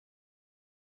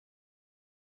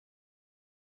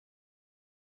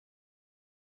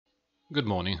Good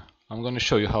morning. I'm going to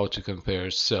show you how to compare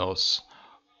cells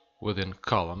within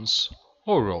columns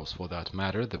or rows for that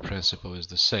matter. The principle is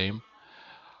the same.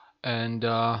 And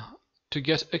to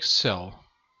get Excel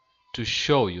to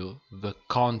show you the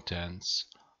contents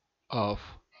of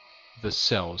the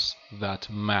cells that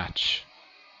match.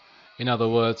 In other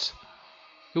words,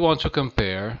 we want to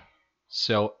compare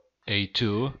cell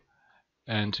A2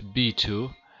 and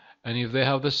B2, and if they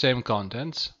have the same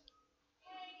contents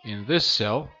in this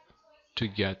cell, to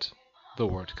get the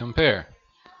word compare.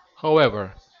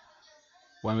 However,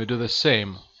 when we do the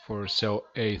same for cell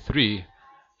A3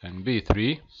 and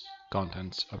B3,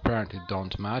 contents apparently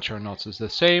don't match, are not the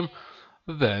same,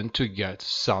 then to get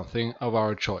something of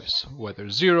our choice, whether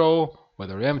zero,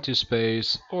 whether empty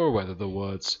space, or whether the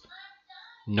words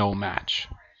no match.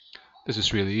 This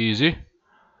is really easy.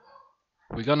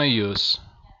 We're gonna use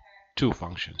two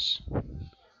functions,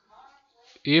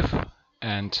 if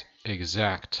and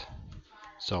exact.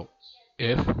 So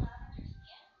if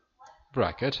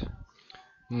bracket,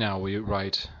 now we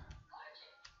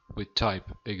type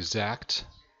exact,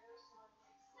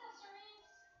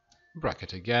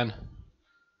 bracket again,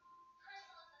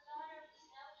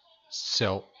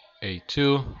 cell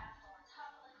A2,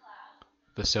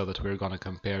 the cell that we're going to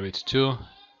compare it to,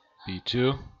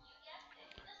 B2.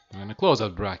 I'm going to close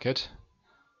that bracket,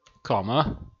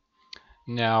 comma.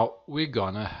 Now we're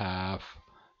going to have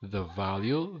the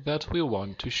value that we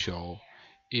want to show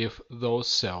if those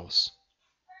cells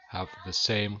have the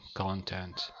same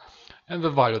content. And the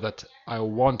value that I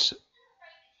want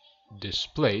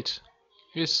displayed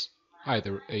is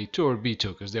either A2 or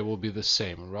B2, because they will be the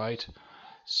same, right?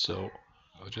 So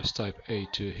I'll just type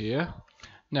A2 here.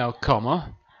 Now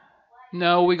comma.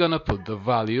 Now we're gonna put the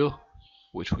value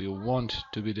which we want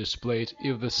to be displayed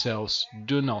if the cells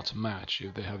do not match,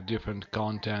 if they have different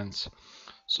contents.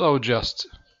 So I'll just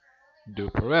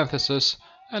do parentheses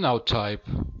and I'll type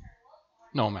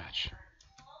no match.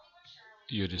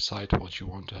 You decide what you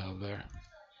want to have there.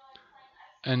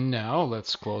 And now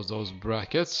let's close those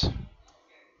brackets.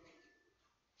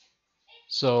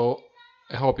 So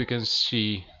I hope you can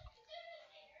see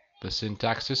the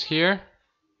syntaxes here.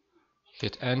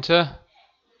 Hit enter.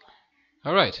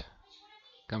 Alright,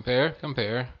 compare,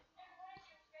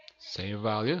 same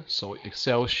value, so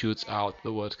Excel shoots out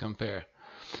the word compare.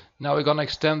 Now we're gonna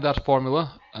extend that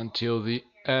formula until the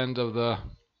end of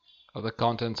the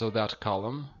contents of that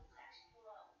column.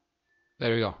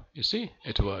 There we go. You see,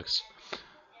 it works.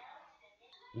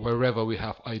 Wherever we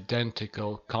have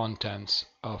identical contents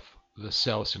of the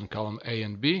cells in column A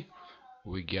and B,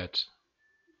 we get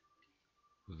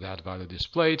that value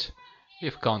displayed.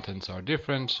 If contents are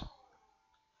different,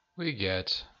 we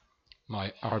get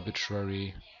my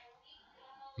arbitrary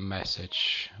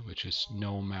message, which is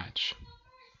no match.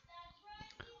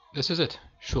 This is it.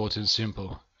 Short and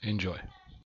simple. Enjoy.